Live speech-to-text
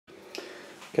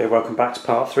Okay, welcome back to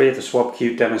part 3 of the Swab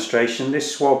Cube demonstration.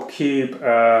 This Swab Cube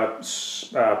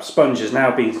sponge has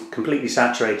now been completely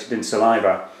saturated in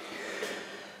saliva.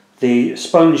 The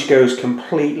sponge goes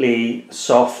completely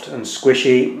soft and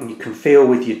squishy. You can feel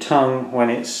with your tongue when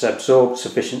it's absorbed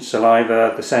sufficient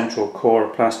saliva, the central core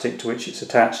of plastic to which it's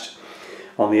attached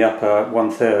on the upper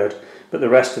 1/3, but the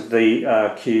rest of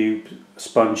the cube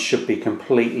sponge should be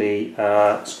completely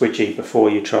squidgy before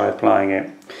you try applying it.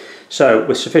 So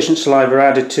with sufficient saliva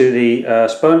added to the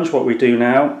sponge, what we do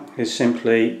now is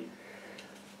simply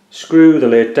screw the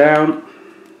lid down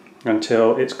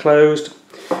until it's closed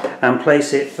and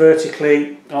place it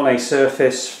vertically on a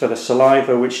surface for the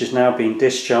saliva, which is now being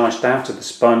discharged out of the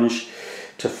sponge,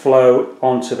 to flow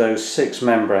onto those 6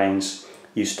 membranes.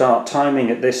 You start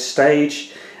timing at this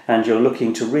stage and you're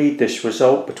looking to read this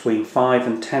result between 5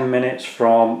 and 10 minutes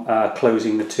from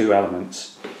closing the 2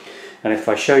 elements. And if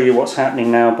I show you what's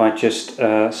happening now by just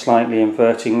slightly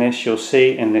inverting this, you'll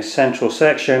see in this central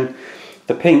section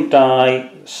the pink dye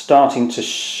starting to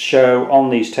show on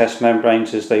these test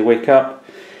membranes as they wick up,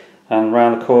 and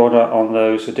round the corner on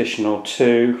those additional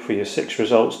 2 for your 6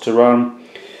 results to run.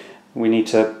 We need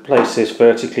to place this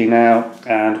vertically now,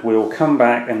 and we'll come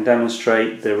back and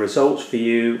demonstrate the results for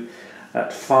you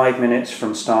at 5 minutes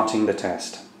from starting the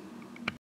test.